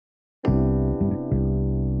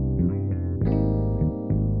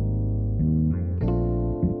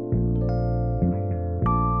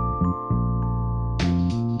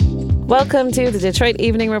Welcome to the Detroit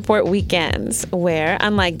Evening Report Weekends, where,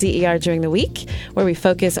 unlike DER during the week, where we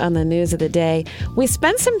focus on the news of the day, we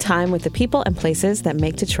spend some time with the people and places that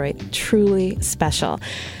make Detroit truly special.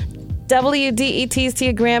 WDET's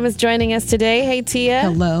Tia Graham is joining us today. Hey, Tia.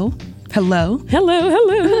 Hello. Hello. Hello,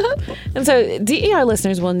 hello. And so DER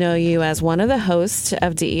listeners will know you as one of the hosts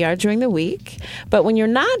of DER during the week. But when you're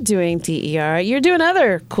not doing DER, you're doing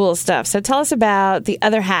other cool stuff. So tell us about the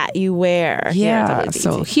other hat you wear here at WDET.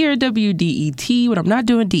 So here at WDET, when I'm not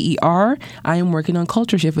doing DER, I am working on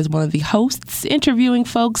Culture Shift as one of the hosts, interviewing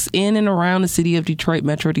folks in and around the city of Detroit,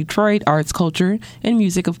 Metro Detroit, arts, culture, and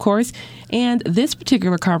music, of course. And this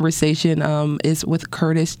particular conversation is with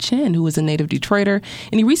Curtis Chin, who is a native Detroiter.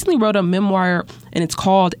 And he recently wrote a memoir, and it's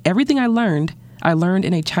called Everything I Learned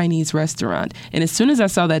in a Chinese Restaurant. And as soon as I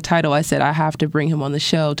saw that title, I said I have to bring him on the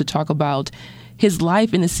show to talk about his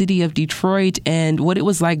life in the city of Detroit and what it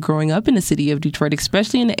was like growing up in the city of Detroit,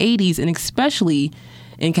 especially in the 80s and especially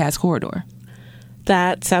in Cass Corridor.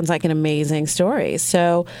 That sounds like an amazing story.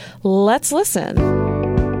 So let's listen.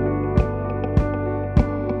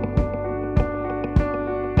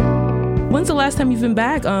 When's the last time you've been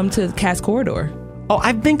back to Cass Corridor? Oh,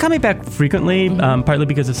 I've been coming back frequently, partly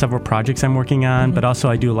because of several projects I'm working on, but also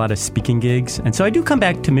I do a lot of speaking gigs. And so I do come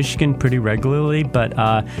back to Michigan pretty regularly, but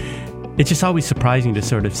it's just always surprising to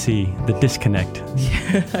sort of see the disconnect.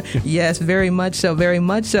 Yes, very much so, very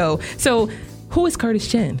much so. So who is Curtis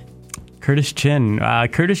Chin? Curtis Chin.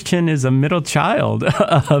 Curtis Chin is a middle child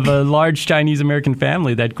of a large Chinese-American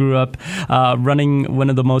family that grew up running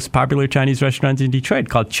one of the most popular Chinese restaurants in Detroit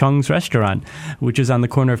called Chung's Restaurant, which is on the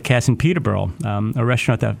corner of Cass and Peterborough, a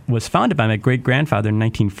restaurant that was founded by my great-grandfather in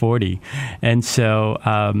 1940. And so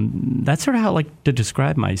that's sort of how I like to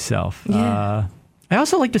describe myself. Yeah. I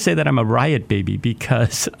also like to say that I'm a riot baby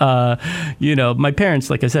because, my parents,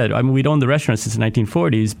 like I said, we'd owned the restaurant since the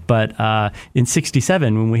 1940s, but in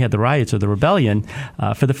 1967, when we had the riots or the rebellion,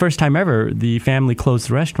 for the first time ever, the family closed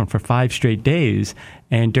the restaurant for 5 straight days.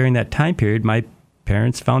 And during that time period, my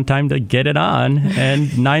parents found time to get it on,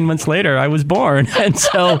 and 9 months later, I was born. And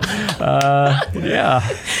so, yeah.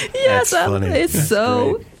 Yes, That's funny. It's That's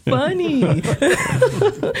so great. funny.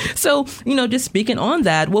 So, just speaking on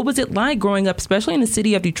that, what was it like growing up, especially in the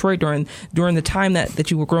city of Detroit during the time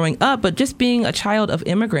that you were growing up, but just being a child of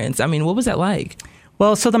immigrants? I mean, what was that like?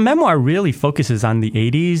 Well, so the memoir really focuses on the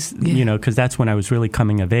 80s, because that's when I was really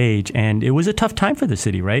coming of age. And it was a tough time for the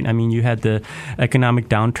city, right? I mean, you had the economic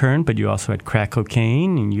downturn, but you also had crack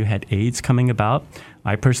cocaine and you had AIDS coming about.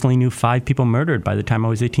 I personally knew 5 people murdered by the time I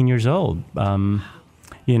was 18 years old,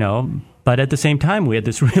 But at the same time, we had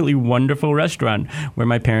this really wonderful restaurant where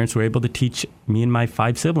my parents were able to teach me and my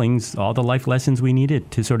 5 siblings all the life lessons we needed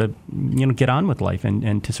to sort of, get on with life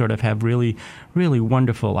and to sort of have really, really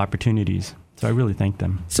wonderful opportunities. So I really thank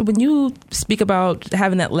them. So when you speak about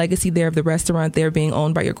having that legacy there of the restaurant there being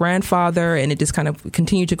owned by your grandfather and it just kind of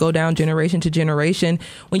continued to go down generation to generation,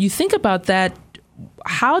 when you think about that,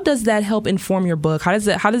 how does that help inform your book? How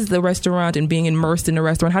does the restaurant and being immersed in the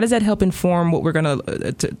restaurant, how does that help inform what we're going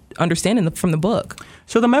to understand from the book?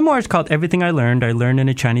 So the memoir is called Everything I Learned in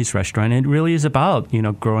a Chinese Restaurant. And it really is about,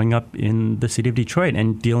 growing up in the city of Detroit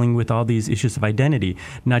and dealing with all these issues of identity,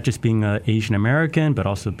 not just being Asian American, but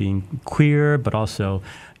also being queer, but also,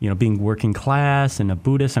 being working class and a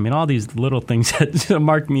Buddhist. I mean, all these little things that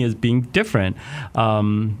marked me as being different,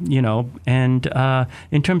 and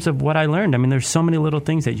in terms of what I learned, I mean, there's so many little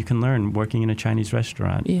things that you can learn working in a Chinese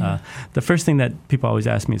restaurant. Yeah. The first thing that people always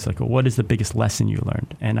ask me is like, well, what is the biggest lesson you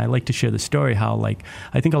learned? And I like to share the story how,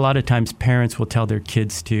 I think a lot of times parents will tell their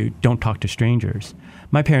kids to don't talk to strangers.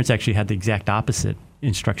 My parents actually had the exact opposite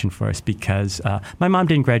instruction for us because my mom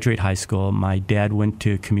didn't graduate high school. My dad went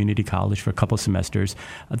to community college for a couple semesters.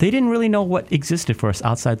 They didn't really know what existed for us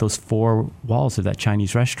outside those 4 walls of that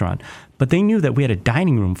Chinese restaurant. But they knew that we had a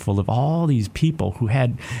dining room full of all these people who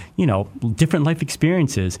had, different life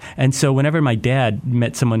experiences. And so whenever my dad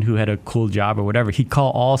met someone who had a cool job or whatever, he'd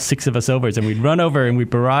call all 6 of us over and we'd run over and we'd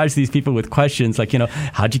barrage these people with questions like,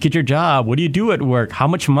 how'd you get your job? What do you do at work? How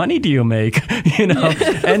much money do you make?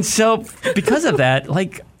 And so because of that,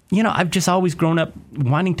 I've just always grown up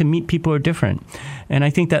wanting to meet people who are different. And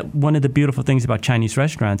I think that one of the beautiful things about Chinese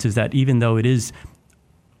restaurants is that even though it is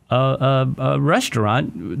a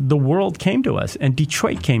restaurant, the world came to us and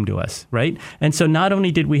Detroit came to us, right? And so not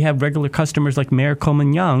only did we have regular customers like Mayor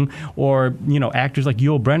Coleman Young or, actors like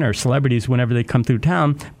Yul Brynner, celebrities whenever they come through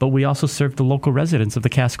town, but we also served the local residents of the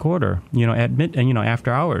Cass Corridor,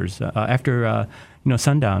 after hours, after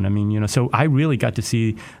sundown. I mean, so I really got to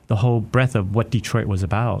see the whole breadth of what Detroit was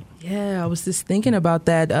about. Yeah, I was just thinking about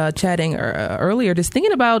that, chatting earlier, just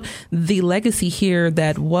thinking about the legacy here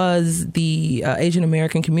that was the Asian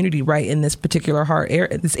American community right in this particular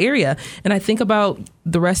this area. And I think about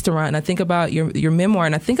the restaurant, and I think about your memoir,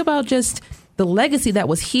 and I think about just the legacy that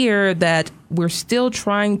was here that we're still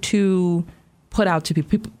trying to put out to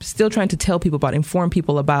people, still trying to tell people about, inform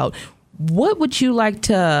people about. What would you like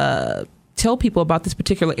to tell people about this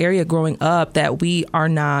particular area growing up that we are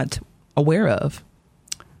not aware of?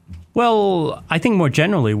 Well, I think more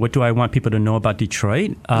generally, what do I want people to know about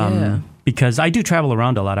Detroit? Because I do travel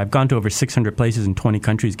around a lot. I've gone to over 600 places in 20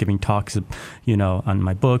 countries giving talks, on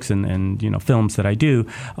my books and films that I do.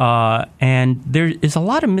 And there is a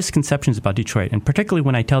lot of misconceptions about Detroit. And particularly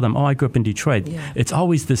when I tell them, I grew up in Detroit, it's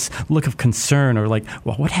always this look of concern or like,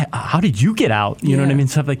 well, how did you get out? You know what I mean?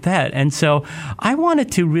 Stuff like that. And so I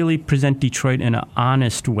wanted to really present Detroit in an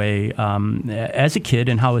honest way as a kid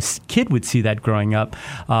and how a kid would see that growing up.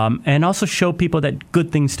 And also show people that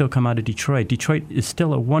good things still come out of Detroit. Detroit is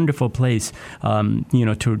still a wonderful place,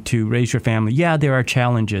 to raise your family. Yeah, there are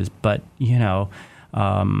challenges, but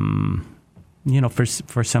for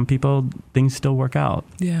some people, things still work out.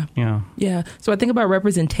 Yeah. So I think about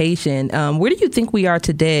representation. Where do you think we are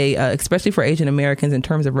today, especially for Asian Americans, in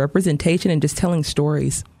terms of representation and just telling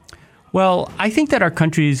stories? Well, I think that our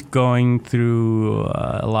country's going through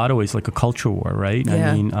a lot of ways like a culture war, right?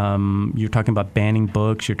 Yeah. I mean, you're talking about banning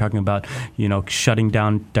books. You're talking about, shutting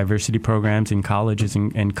down diversity programs in colleges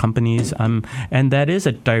and companies. And that is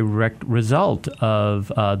a direct result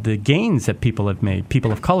of the gains that people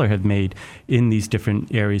of color have made in these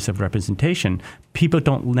different areas of representation. People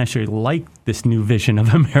don't necessarily like this new vision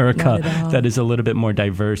of America that is a little bit more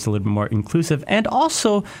diverse, a little bit more inclusive, and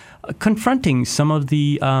also confronting some of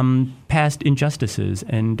the past injustices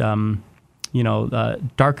and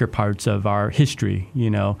darker parts of our history.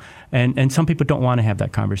 And some people don't want to have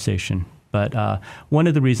that conversation. But one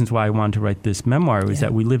of the reasons why I wanted to write this memoir was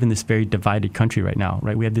that we live in this very divided country right now,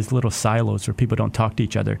 right? We have these little silos where people don't talk to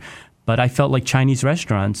each other. But I felt like Chinese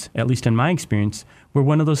restaurants, at least in my experience, were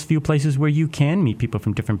one of those few places where you can meet people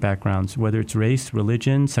from different backgrounds, whether it's race,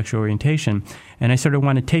 religion, sexual orientation. And I sort of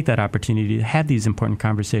want to take that opportunity to have these important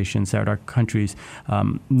conversations that our country's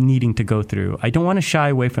needing to go through. I don't want to shy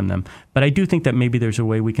away from them, but I do think that maybe there's a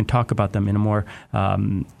way we can talk about them in a more,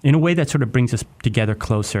 in a way that sort of brings us together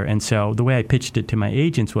closer. And so the way I pitched it to my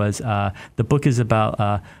agents was the book is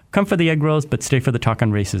about come for the egg rolls, but stay for the talk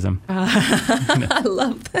on racism. I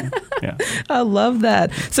love that. Yeah. I love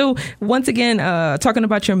that. So once again, talking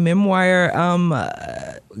about your memoir,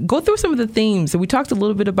 go through some of the themes. So we talked a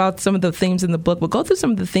little bit about some of the themes in the book, but go through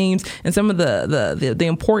some of the themes and some of the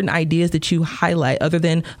important ideas that you highlight, other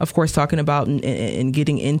than, of course, talking about and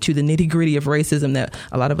getting into the nitty-gritty of racism that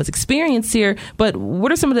a lot of us experience here. But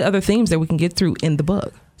what are some of the other themes that we can get through in the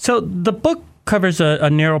book? So the book covers a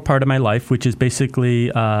narrow part of my life, which is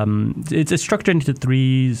basically, it's structured into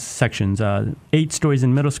 3 sections, 8 stories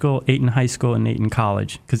in middle school, 8 in high school, and 8 in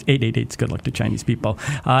college, because 888 is good luck to Chinese people.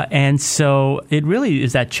 And so it really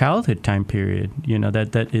is that childhood time period,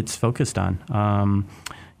 that it's focused on.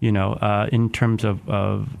 In terms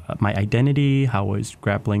of my identity, how I was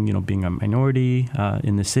grappling, being a minority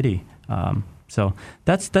in the city. So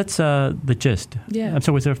that's the gist. Yeah.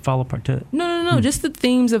 So was there a follow part to it? No. Just the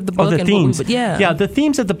themes of the book. The themes. Yeah, the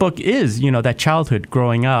themes of the book is, that childhood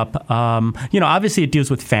growing up. Obviously it deals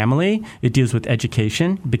with family. It deals with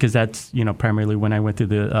education, because that's, primarily when I went through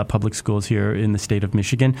the public schools here in the state of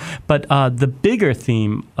Michigan. But the bigger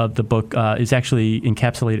theme of the book is actually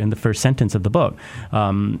encapsulated in the first sentence of the book.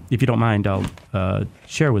 If you don't mind, I'll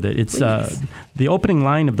share with it. It's the opening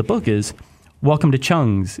line of the book is, "Welcome to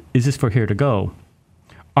Chung's. Is this for here to go?"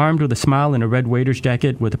 Armed with a smile and a red waiter's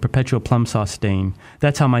jacket with a perpetual plum sauce stain.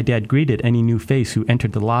 That's how my dad greeted any new face who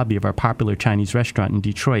entered the lobby of our popular Chinese restaurant in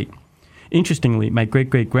Detroit. Interestingly, my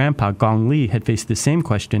great-great-grandpa Gong Li had faced the same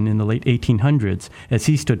question in the late 1800s as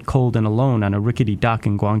he stood cold and alone on a rickety dock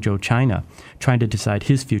in Guangzhou, China, trying to decide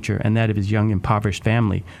his future and that of his young, impoverished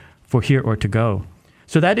family, for here or to go.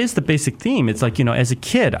 So that is the basic theme. It's like, as a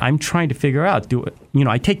kid, I'm trying to figure out,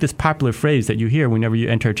 I take this popular phrase that you hear whenever you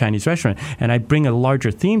enter a Chinese restaurant, and I bring a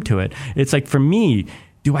larger theme to it. It's like, for me,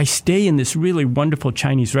 do I stay in this really wonderful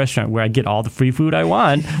Chinese restaurant where I get all the free food I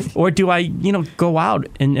want? Or do I, go out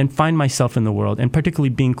and find myself in the world, and particularly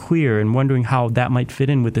being queer and wondering how that might fit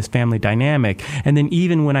in with this family dynamic? And then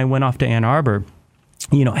even when I went off to Ann Arbor,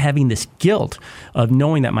 having this guilt of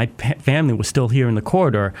knowing that my family was still here in the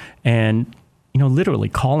corridor, and literally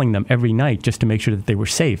calling them every night just to make sure that they were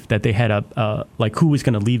safe, that they had who was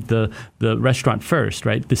going to leave the restaurant first,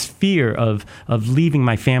 right? This fear of leaving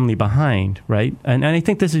my family behind, right? And I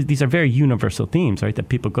think these are very universal themes, right, that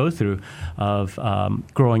people go through of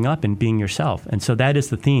growing up and being yourself. And so that is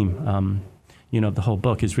the theme, the whole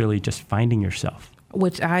book is really just finding yourself.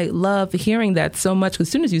 Which I love hearing that so much, because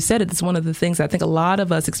as soon as you said it, it's one of the things I think a lot of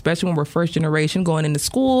us, especially when we're first generation going into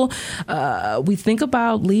school, we think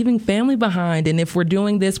about leaving family behind. And if we're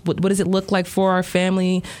doing this, what does it look like for our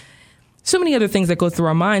family? So many other things that go through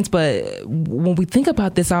our minds. But when we think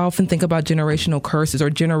about this, I often think about generational curses or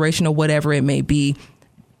generational whatever it may be.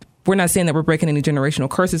 We're not saying that we're breaking any generational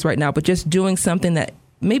curses right now, but just doing something that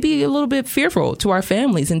may be a little bit fearful to our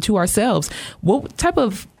families and to ourselves. What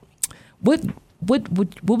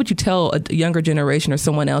would you tell a younger generation or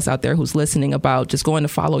someone else out there who's listening about just going to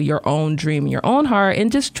follow your own dream, your own heart,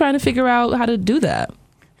 and just trying to figure out how to do that?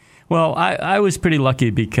 Well, I was pretty lucky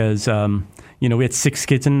because, we had 6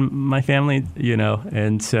 kids in my family,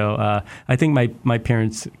 and so I think my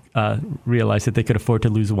parents realized that they could afford to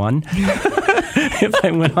lose one if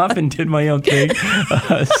I went off and did my own thing.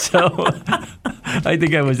 So I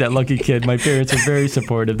think I was that lucky kid. My parents were very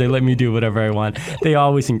supportive. They let me do whatever I want. They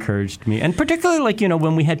always encouraged me. And particularly,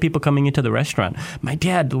 when we had people coming into the restaurant, my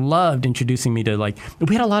dad loved introducing me to,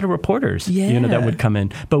 we had a lot of reporters, that would come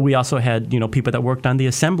in. But we also had, people that worked on the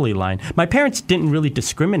assembly line. My parents didn't really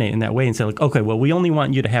discriminate in that way and say, okay, well, we only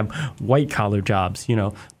want you to have white-collar jobs,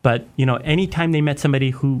 But, anytime they met somebody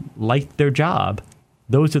who liked their job,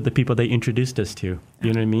 those are the people they introduced us to.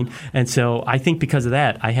 You know what I mean? And so I think because of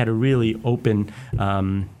that, I had a really open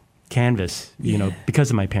canvas, because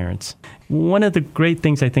of my parents. One of the great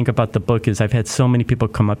things I think about the book is I've had so many people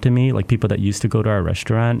come up to me, like people that used to go to our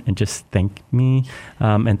restaurant, and just thank me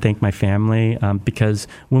and thank my family. Because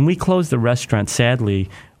when we closed the restaurant, sadly,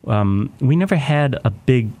 we never had a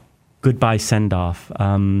big goodbye send-off.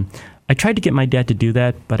 I tried to get my dad to do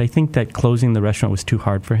that, but I think that closing the restaurant was too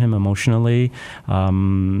hard for him emotionally,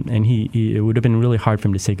 and it would have been really hard for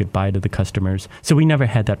him to say goodbye to the customers. So we never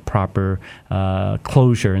had that proper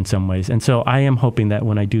closure in some ways. And so I am hoping that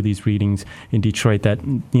when I do these readings in Detroit, that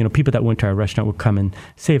people that went to our restaurant will come and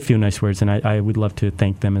say a few nice words, and I would love to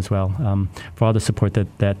thank them as well for all the support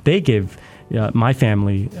that they give my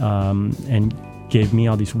family and gave me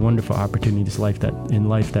all these wonderful opportunities in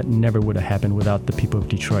life that never would have happened without the people of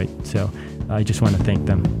Detroit. So I just want to thank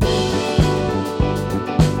them.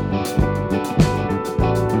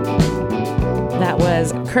 That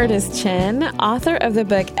was Curtis Chen, author of the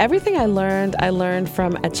book Everything I Learned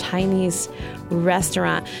from a Chinese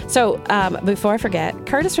Restaurant. So before I forget,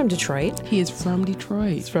 Curtis from Detroit. He is from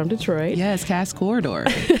Detroit. He's from Detroit. Yes, Cass Corridor.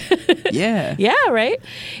 Yeah. Yeah, right?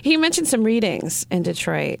 He mentioned some readings in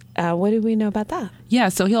Detroit. What do we know about that? Yeah,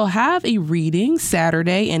 so he'll have a reading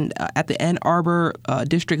Saturday at the Ann Arbor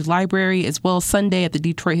District Library, as well as Sunday at the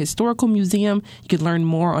Detroit Historical Museum. You can learn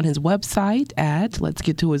more on his website let's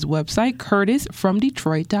get to his website,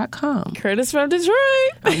 curtisfromdetroit.com. Curtis from Detroit.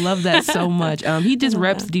 I love that so much. He just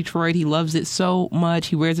reps Detroit. He loves it so much.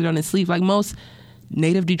 He wears it on his sleeve like most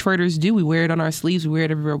native Detroiters do. We wear it on our sleeves. We wear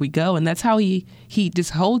it everywhere we go. And that's how he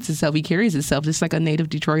just holds himself. He carries himself just like a native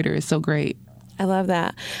Detroiter. It's so great. I love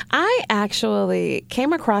that. I actually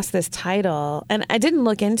came across this title, and I didn't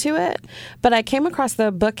look into it, but I came across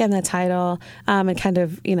the book and the title and kind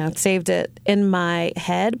of, saved it in my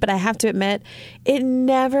head. But I have to admit, it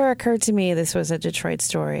never occurred to me this was a Detroit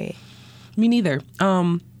story. Me neither.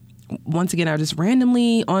 Once again, I was just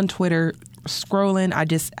randomly on Twitter scrolling. I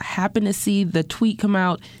just happened to see the tweet come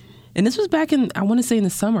out. And this was back in, I want to say in the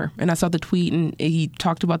summer. And I saw the tweet and he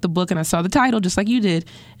talked about the book and I saw the title just like you did.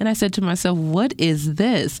 And I said to myself, what is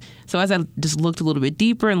this? So as I just looked a little bit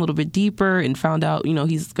deeper and found out,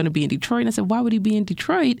 he's going to be in Detroit. And I said, why would he be in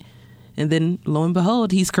Detroit? And then lo and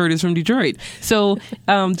behold, he's Curtis from Detroit. So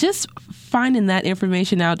just finding that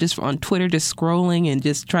information out just on Twitter, just scrolling and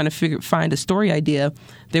just trying to find a story idea.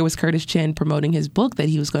 There was Curtis Chen promoting his book that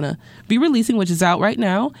he was going to be releasing, which is out right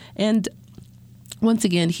now. And once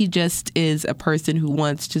again, he just is a person who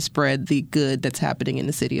wants to spread the good that's happening in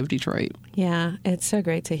the city of Detroit. Yeah, it's so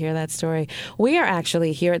great to hear that story. We are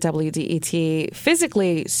actually here at WDET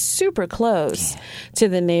physically super close to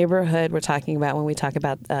the neighborhood we're talking about when we talk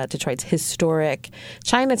about Detroit's historic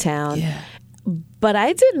Chinatown. Yeah. But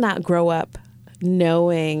I did not grow up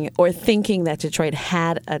knowing or thinking that Detroit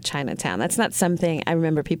had a Chinatown. That's not something I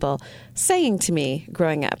remember people saying to me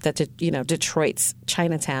growing up, that, Detroit's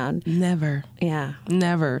Chinatown. Never. Yeah.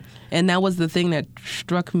 Never. And that was the thing that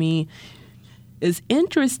struck me as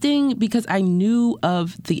interesting because I knew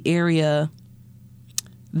of the area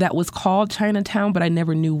that was called Chinatown, but I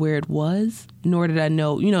never knew where it was, nor did I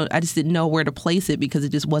know, I just didn't know where to place it because it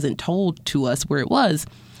just wasn't told to us where it was.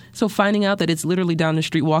 So finding out that it's literally down the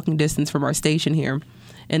street, walking distance from our station here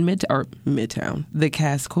in Midtown, the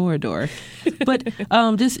Cass Corridor, but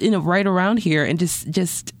just right around here, and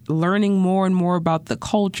just learning more and more about the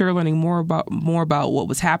culture, learning more about what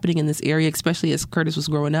was happening in this area, especially as Curtis was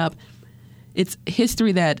growing up. It's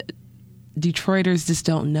history that Detroiters just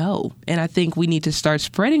don't know, and I think we need to start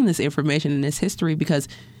spreading this information and this history because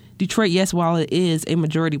Detroit, yes, while it is a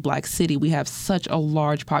majority black city, we have such a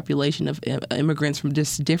large population of immigrants from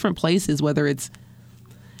just different places, whether it's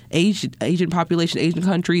Asian population, Asian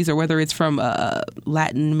countries, or whether it's from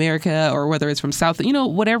Latin America, or whether it's from South,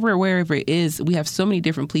 wherever it is, we have so many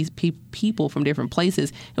different people from different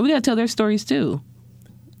places, and we got to tell their stories too.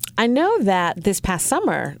 I know that this past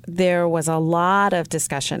summer, there was a lot of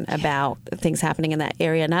discussion about things happening in that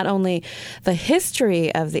area, not only the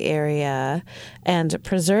history of the area and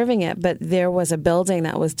preserving it, but there was a building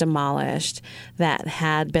that was demolished that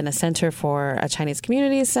had been a center for a Chinese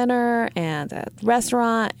community center and a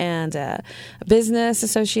restaurant and a business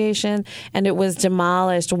association. And it was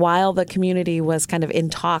demolished while the community was kind of in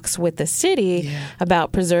talks with the city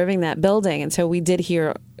about preserving that building. And so we did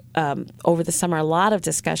hear over the summer a lot of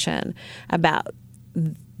discussion about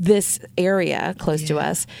this area close to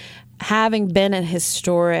us having been a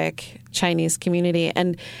historic Chinese community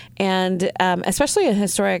and especially a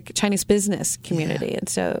historic Chinese business community. And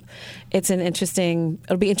so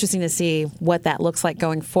it'll be interesting to see what that looks like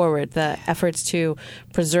going forward, the efforts to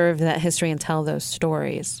preserve that history and tell those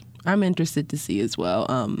stories. I'm interested to see as well.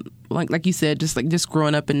 Like you said, just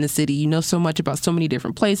growing up in the city, you know so much about so many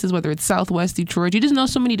different places, whether it's Southwest Detroit, you just know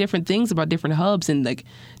so many different things about different hubs. And like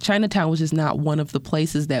Chinatown was just not one of the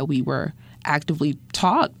places that we were actively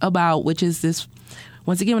taught about, which is this.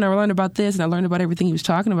 Once again, when I learned about this and I learned about everything he was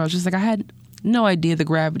talking about, it was just like I had no idea the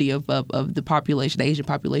gravity of the population, the Asian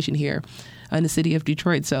population here in the city of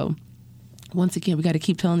Detroit. So once again, we got to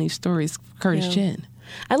keep telling these stories. Curtis Chin.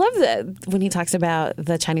 I love that when he talks about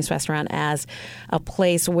the Chinese restaurant as a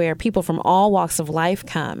place where people from all walks of life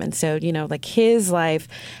come. And so, like his life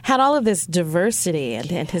had all of this diversity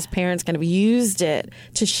and his parents kind of used it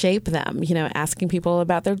to shape them, asking people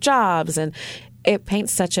about their jobs. And it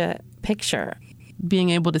paints such a picture. Being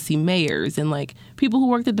able to see mayors and like people who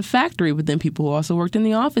worked at the factory, but then people who also worked in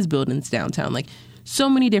the office buildings downtown, like so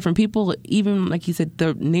many different people, even like he said,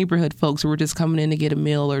 the neighborhood folks who were just coming in to get a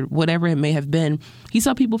meal or whatever it may have been. He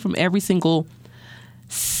saw people from every single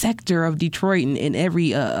sector of Detroit and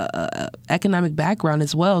every economic background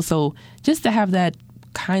as well. So just to have that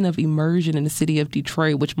kind of immersion in the city of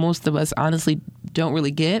Detroit, which most of us honestly don't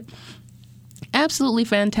really get, absolutely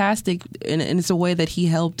fantastic. And it's a way that he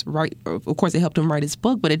helped write. Of course, it helped him write his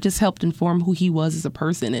book, but it just helped inform who he was as a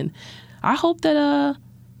person. And I hope that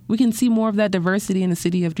we can see more of that diversity in the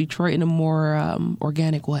city of Detroit in a more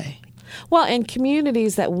organic way. Well, in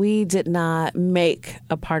communities that we did not make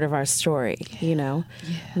a part of our story,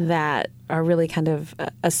 that are really kind of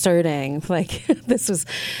asserting like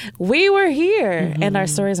we were here and our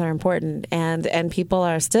stories are important and people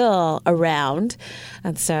are still around.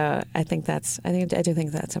 And so I do think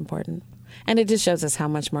that's important. And it just shows us how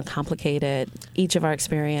much more complicated each of our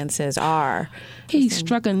experiences are. He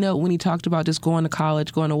struck a note when he talked about just going to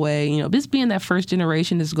college, going away, just being that first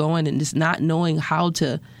generation that's going and just not knowing how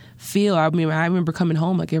to feel. I mean, I remember coming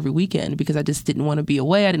home like every weekend because I just didn't want to be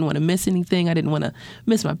away. I didn't want to miss anything. I didn't want to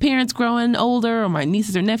miss my parents growing older or my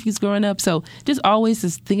nieces or nephews growing up. So just always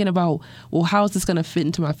just thinking about, well, how is this going to fit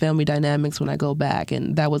into my family dynamics when I go back?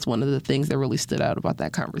 And that was one of the things that really stood out about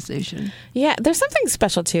that conversation. Yeah, there's something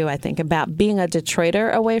special, too, I think, about being a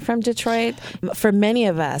Detroiter away from Detroit. For many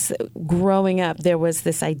of us, growing up, there was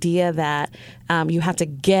this idea that you have to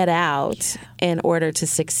get out in order to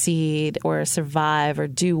succeed or survive or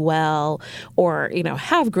do well or,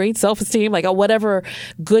 have great self-esteem, like whatever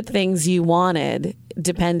good things you wanted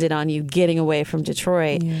depended on you getting away from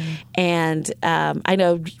Detroit. Yeah. And I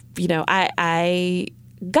know, I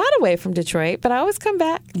got away from Detroit, but I always come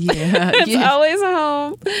back. Yeah, it's always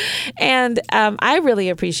home. And I really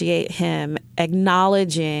appreciate him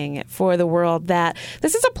acknowledging for the world that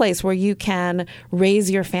this is a place where you can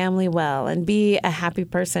raise your family well and be a happy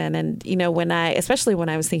person. And, especially when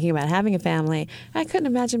I was thinking about having a family, I couldn't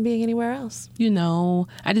imagine being anywhere else.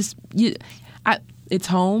 It's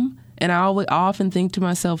home. And I often think to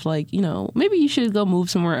myself, like, maybe you should go move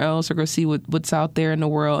somewhere else or go see what's out there in the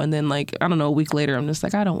world. And then, like, I don't know, a week later, I'm just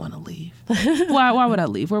like, I don't want to leave. Why would I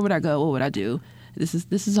leave? Where would I go? What would I do? This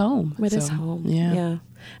is home. It is home. Yeah.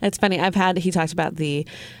 It's funny. He talked about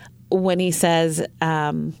when he says,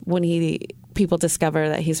 when he people discover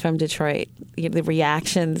that he's from Detroit, the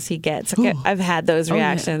reactions he gets. Like, I've had those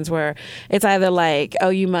reactions where it's either like, oh,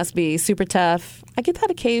 you must be super tough. I get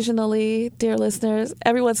that occasionally, dear listeners.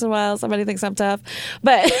 Every once in a while, somebody thinks I'm tough.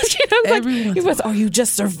 But you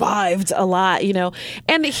just survived a lot,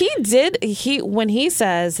 And when he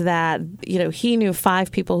says that, he knew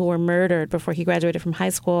 5 people who were murdered before he graduated from high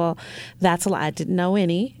school, that's a lot. I didn't know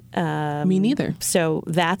any. Me neither. So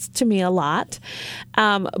that's, to me, a lot.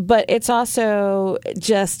 But it's also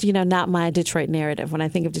just, not my Detroit narrative. When I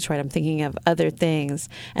think of Detroit, I'm thinking of other things.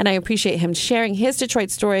 And I appreciate him sharing his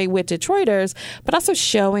Detroit story with Detroiters, but also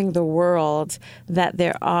showing the world that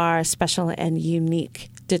there are special and unique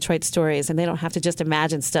Detroit stories, and they don't have to just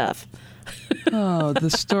imagine stuff.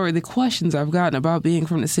 The questions I've gotten about being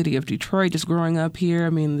from the city of Detroit, just growing up here. I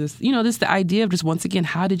mean, the idea of just, once again,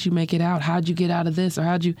 how did you make it out? How'd you get out of this? Or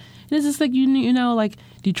it's just like, like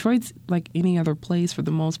Detroit's like any other place for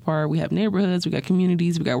the most part. We have neighborhoods, we got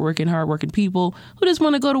communities, we got hardworking people who just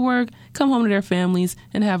want to go to work, come home to their families,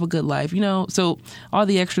 and have a good life, So all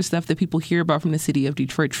the extra stuff that people hear about from the city of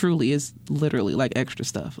Detroit truly is literally like extra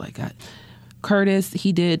stuff. Like Curtis,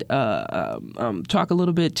 he did talk a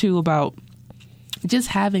little bit, too, about just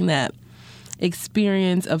having that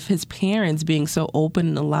experience of his parents being so open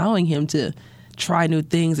and allowing him to try new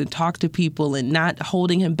things and talk to people and not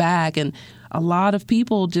holding him back. And a lot of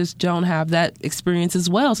people just don't have that experience as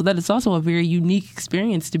well. So that is also a very unique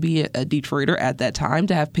experience to be a Detroiter at that time,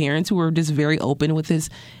 to have parents who were just very open with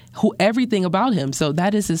everything about him. So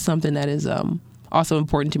that is just something that is also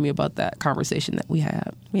important to me about that conversation that we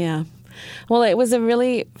had. Yeah. Well, it was a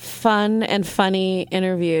really fun and funny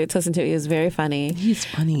interview to listen to. He was very funny. He's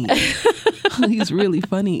funny. He's really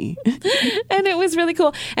funny. And it was really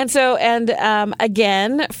cool. And so,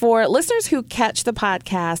 again, for listeners who catch the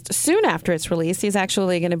podcast soon after it's released, he's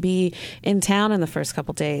actually going to be in town in the first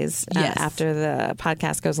couple days after the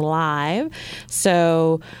podcast goes live.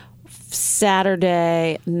 So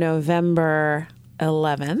Saturday, November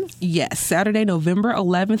 11th. Yes, Saturday, November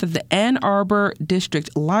 11th at the Ann Arbor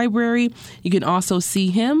District Library. You can also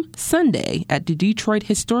see him Sunday at the Detroit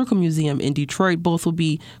Historical Museum in Detroit. Both will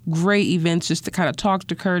be great events just to kind of talk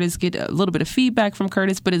to Curtis, get a little bit of feedback from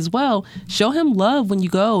Curtis, but as well, show him love when you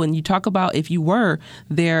go and you talk about if you were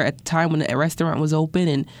there at the time when the restaurant was open,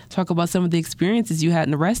 and talk about some of the experiences you had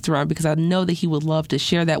in the restaurant, because I know that he would love to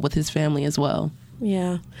share that with his family as well.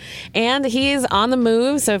 Yeah. And he's on the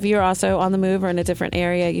move. So if you're also on the move or in a different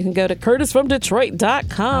area, you can go to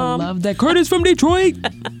curtisfromdetroit.com. I love that. Curtis from Detroit.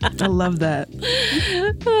 I love that.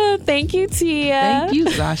 Thank you, Tia. Thank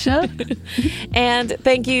you, Sasha. And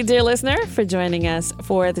thank you, dear listener, for joining us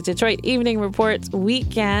for the Detroit Evening Report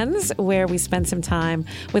weekends, where we spend some time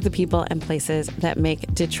with the people and places that make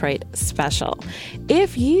Detroit special.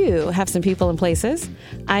 If you have some people and places,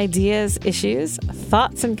 ideas, issues,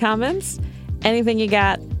 thoughts, and comments, anything you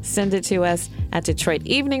got, send it to us at Detroit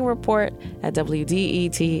Evening Report at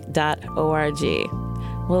WDET.org.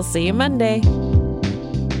 We'll see you Monday.